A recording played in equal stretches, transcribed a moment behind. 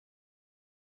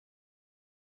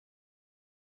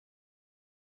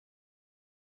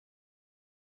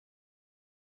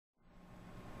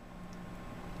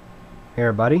Hey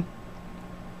everybody,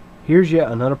 here's yet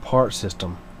another part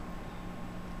system.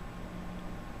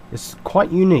 It's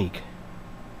quite unique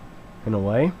in a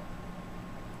way,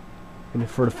 and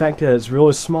for the fact that it's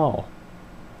really small.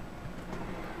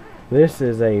 This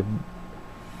is a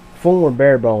former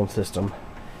bare bone system.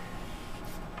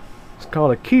 It's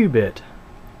called a Qubit,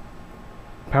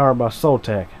 powered by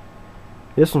Soltech.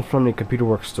 This one's from the Computer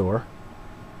Works store.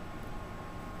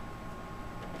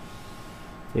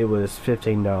 It was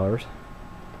 $15.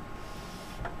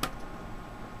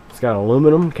 It's got an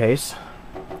aluminum case.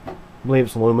 I believe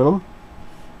it's aluminum.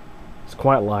 It's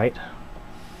quite light.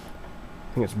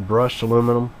 I think it's brushed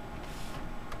aluminum.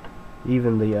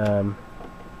 Even the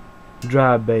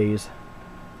drive bays.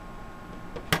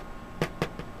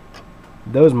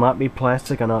 Those might be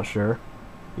plastic, I'm not sure.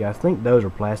 Yeah, I think those are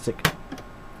plastic.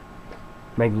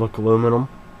 Make it look aluminum.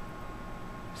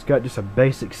 It's got just a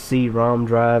basic C-ROM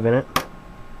drive in it.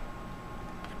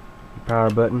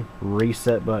 Power button,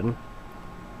 reset button.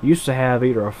 Used to have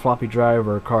either a floppy drive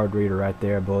or a card reader right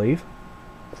there, I believe.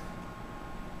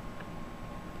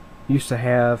 Used to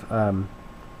have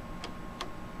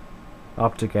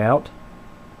optic out,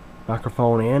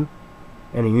 microphone in,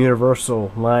 and a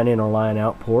universal line in or line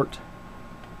out port,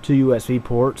 2 USB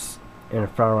ports, and a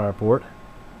FireWire port.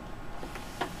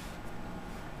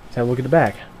 Let's have a look at the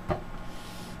back.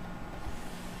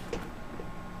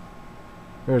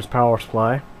 There's power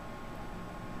supply,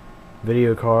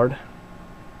 video card,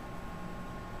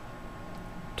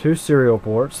 2 serial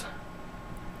ports,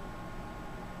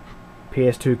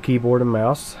 PS2 keyboard and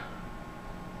mouse,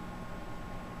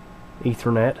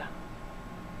 Ethernet,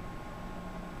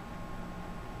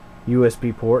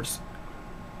 USB ports,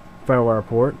 FireWire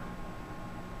port,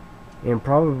 and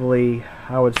probably,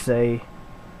 I would say,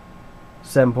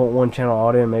 7.1 channel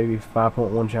audio, maybe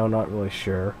 5.1 channel, not really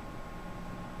sure,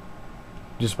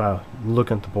 just by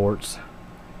looking at the ports.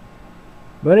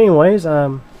 But anyways,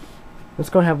 let's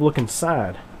go and have a look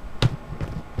inside.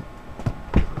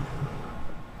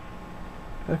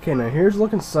 Okay, now here's a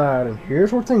look inside, and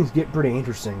here's where things get pretty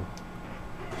interesting.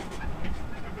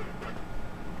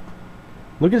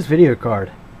 Look at this video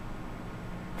card.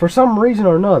 For some reason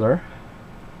or another,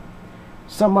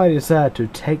 somebody decided to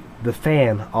take the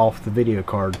fan off the video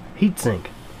card heatsink.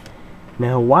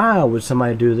 Now, why would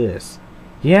somebody do this?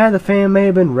 Yeah, the fan may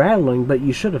have been rattling, but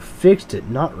you should have fixed it,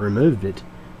 not removed it.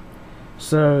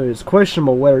 So it's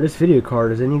questionable whether this video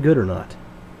card is any good or not.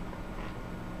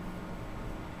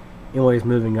 Anyways,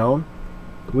 moving on,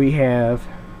 we have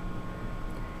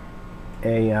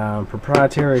a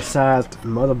proprietary sized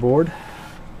motherboard.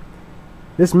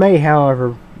 This may,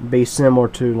 however, be similar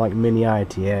to like mini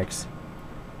ITX.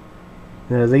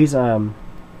 Now, these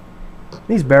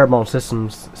bare bone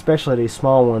systems, especially these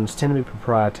small ones, tend to be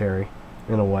proprietary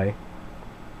in a way.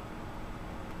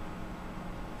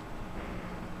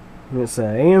 It's a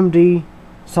AMD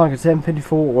Socket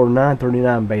 754 or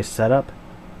 939 base setup.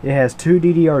 It has 2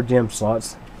 DDR gem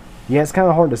slots. Yeah, it's kind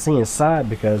of hard to see inside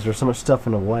because there's so much stuff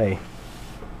in the way.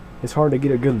 It's hard to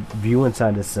get a good view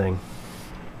inside this thing.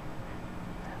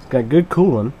 It's got good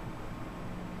cooling.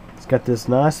 It's got this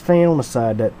nice fan on the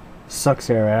side that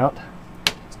sucks air out.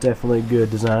 It's definitely a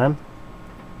good design.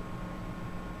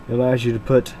 It allows you to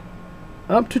put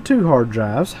up to 2 hard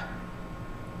drives.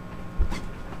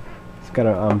 It's got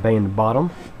a bay in the bottom,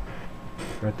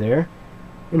 right there,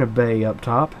 and a bay up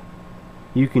top.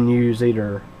 You can use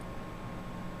either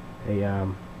a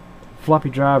floppy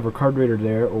drive or card reader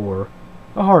there, or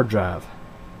a hard drive.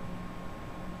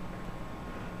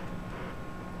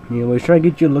 Anyways, try to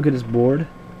get you a look at this board.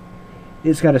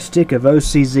 It's got a stick of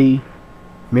OCZ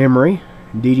memory,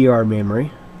 DDR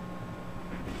memory.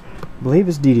 I believe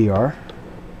it's DDR.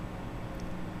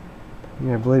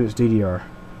 Yeah, I believe it's DDR.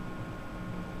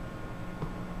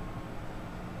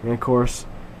 And of course,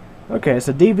 okay, it's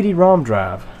a DVD-ROM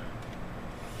drive.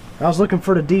 I was looking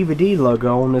for the DVD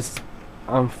logo on this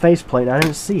faceplate, and I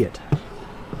didn't see it.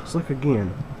 Let's look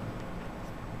again.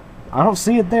 I don't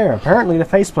see it there. Apparently the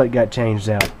faceplate got changed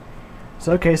out.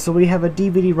 So okay, so we have a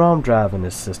DVD-ROM drive in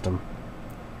this system.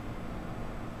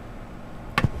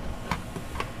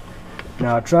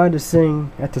 Now I tried to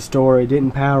sing at the store, it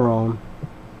didn't power on.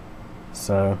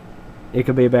 So it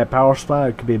could be a bad power supply,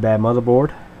 it could be a bad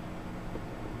motherboard.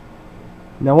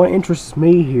 Now what interests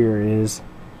me here is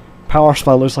power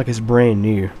supply looks like it's brand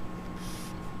new.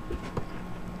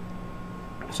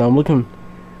 So I'm looking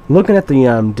at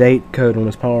the date code on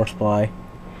this power supply,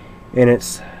 and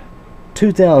it's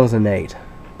 2008.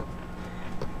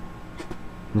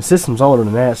 And the system's older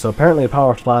than that, so apparently the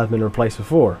power supply has been replaced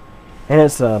before. And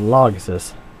it's a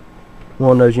Logisys,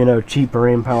 one of those, you know, cheaper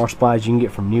end power supplies you can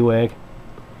get from Newegg.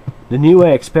 the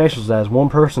Newegg Specials, as one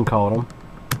person called them.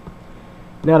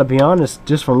 Now, to be honest,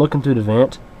 just from looking through the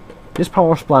vent, this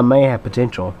power supply may have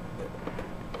potential.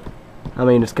 I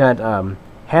mean, it's got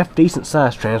half decent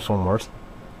sized transformers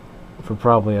for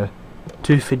probably a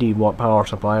 250 watt power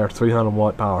supply or 300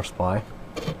 watt power supply.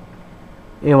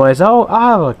 Anyways, I'll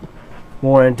have a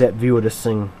more in-depth view of this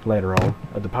thing later on,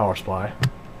 of the power supply. So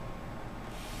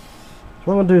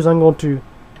what I'm going to do is I'm going to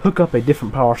hook up a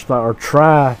different power supply, or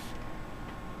try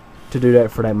to do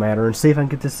that for that matter, and see if I can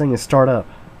get this thing to start up.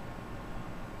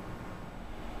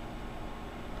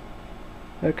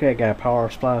 Okay, I got a power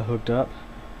supply hooked up.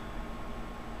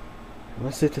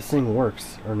 Let's see if this thing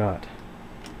works or not.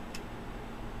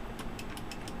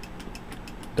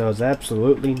 Does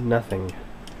absolutely nothing.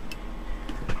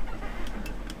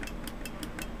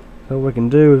 So what we can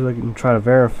do is we can try to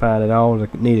verify that all the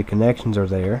needed connections are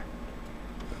there.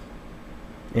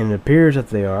 And it appears that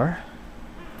they are.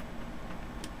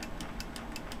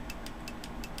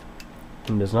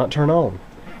 And does not turn on.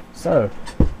 So,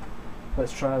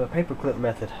 let's try the paperclip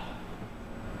method.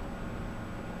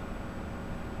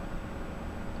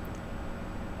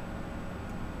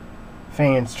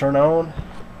 Fans turn on,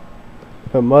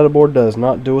 but motherboard does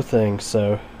not do a thing,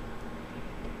 so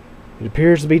it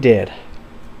appears to be dead.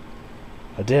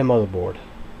 A dead motherboard.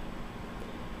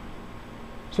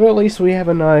 So at least we have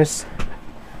a nice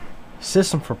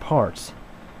system for parts.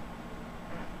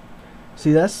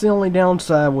 See, that's the only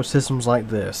downside with systems like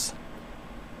this.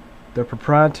 They're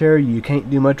proprietary, you can't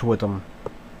do much with them,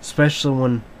 especially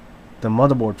when the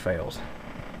motherboard fails.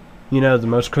 You know, the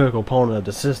most critical component of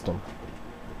the system.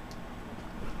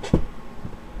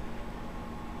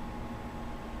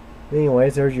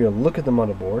 Anyways, there's your look at the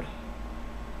motherboard.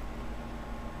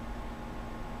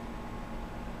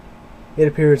 It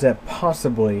appears that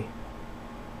possibly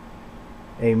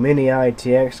a mini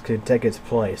ITX could take its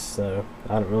place, so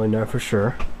I don't really know for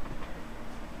sure.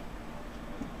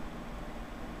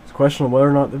 It's a question of whether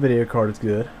or not the video card is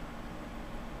good.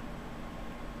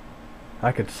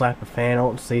 I could slap a fan on it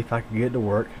and see if I could get it to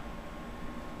work.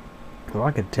 Well,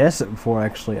 I could test it before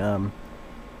actually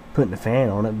putting the fan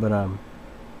on it, but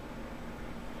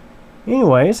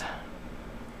anyways,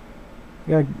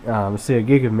 got let's see, a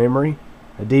gig of memory,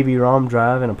 a DV-ROM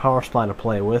drive, and a power supply to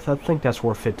play with. I think that's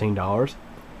worth $15.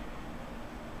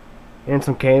 And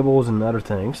some cables and other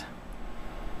things.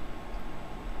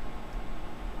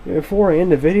 Before I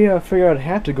end the video, I figured I'd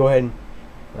have to go ahead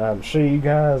and show you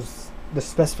guys the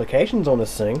specifications on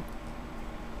this thing.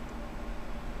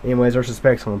 Anyways, there's the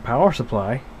specs on the power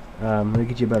supply. Let me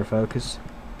get you a better focus.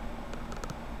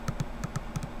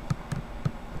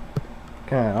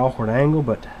 Kind of awkward angle,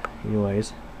 but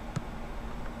anyways.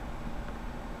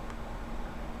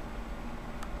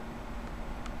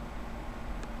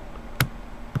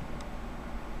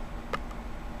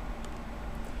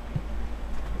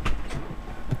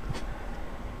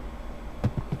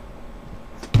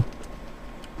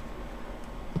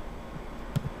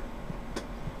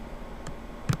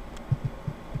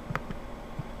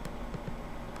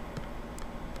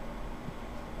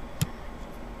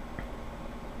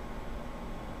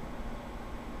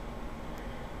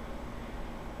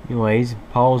 Anyways,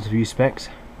 pause to view specs.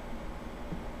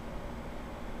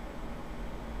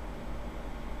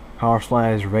 Power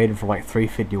supply is rated for like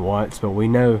 350 watts, but we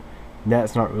know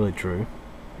that's not really true.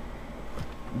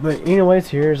 But anyways,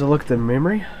 here's a look at the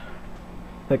memory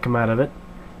that come out of it.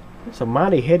 It's a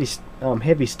mighty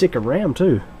heavy stick of RAM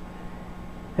too.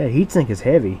 Hey, heatsink is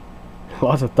heavy.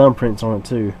 Lots of thumbprints on it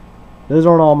too. Those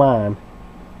aren't all mine.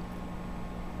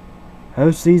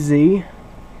 OCZ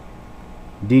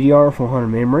DDR400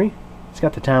 memory. It's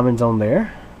got the timings on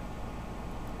there.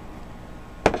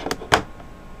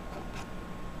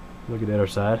 Look at the other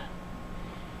side.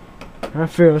 I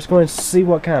figure let's go ahead and see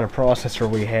what kind of processor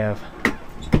we have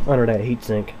under that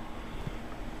heatsink.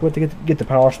 We'll have to get the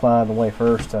power supply out of the way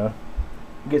first to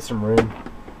get some room.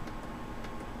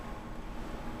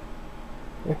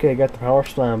 Okay, got the power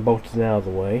supply bolted out of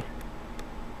the way.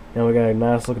 Now we got a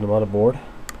nice look at the motherboard.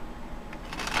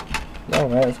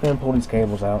 Alright, let's go ahead and pull these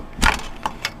cables out.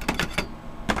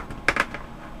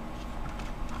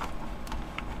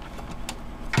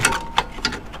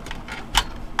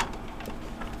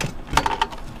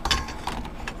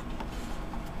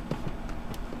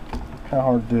 Kind of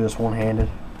hard to do this one-handed.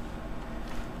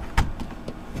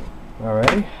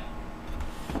 Alrighty.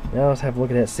 Now let's have a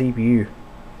look at that CPU.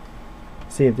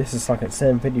 See if this is like at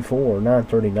 754 or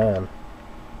 939.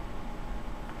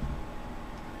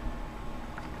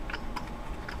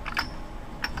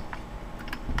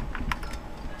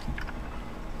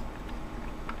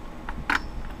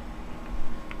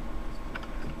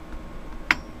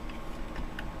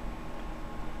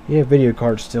 Yeah, video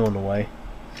card's still in the way.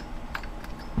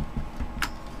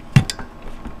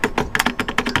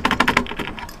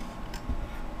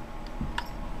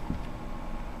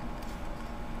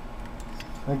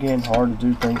 Again, hard to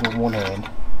do things with one hand.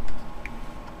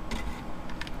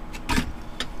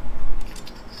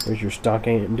 There's your stock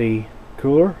AMD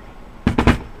cooler.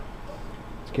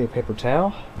 Let's get a paper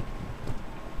towel.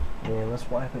 And let's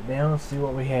wipe it down and see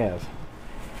what we have.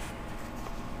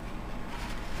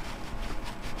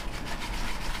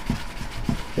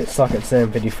 It's socket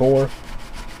 754.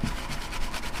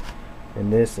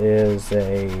 And this is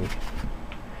a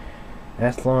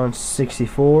Athlon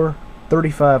 64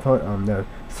 3500, no,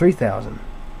 3000.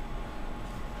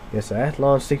 It's an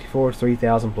Athlon 64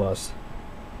 3000 plus.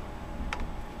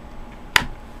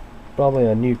 Probably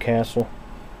a Newcastle.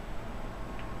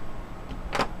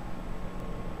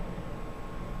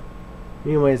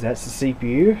 Anyways, that's the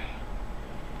CPU.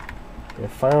 And a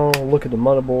final look at the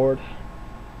motherboard.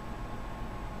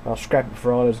 I'll scrap it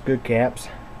for all those good caps.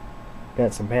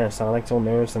 Got some Panasonics on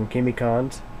there and some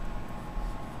Kimicons.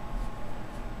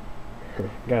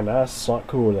 Got a nice slot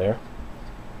cooler there.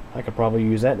 I could probably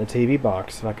use that in a TV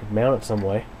box if I could mount it some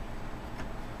way.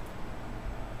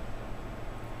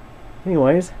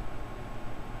 Anyways,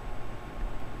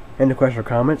 any questions or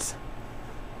comments?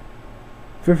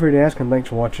 Feel free to ask, and thanks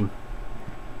for watching.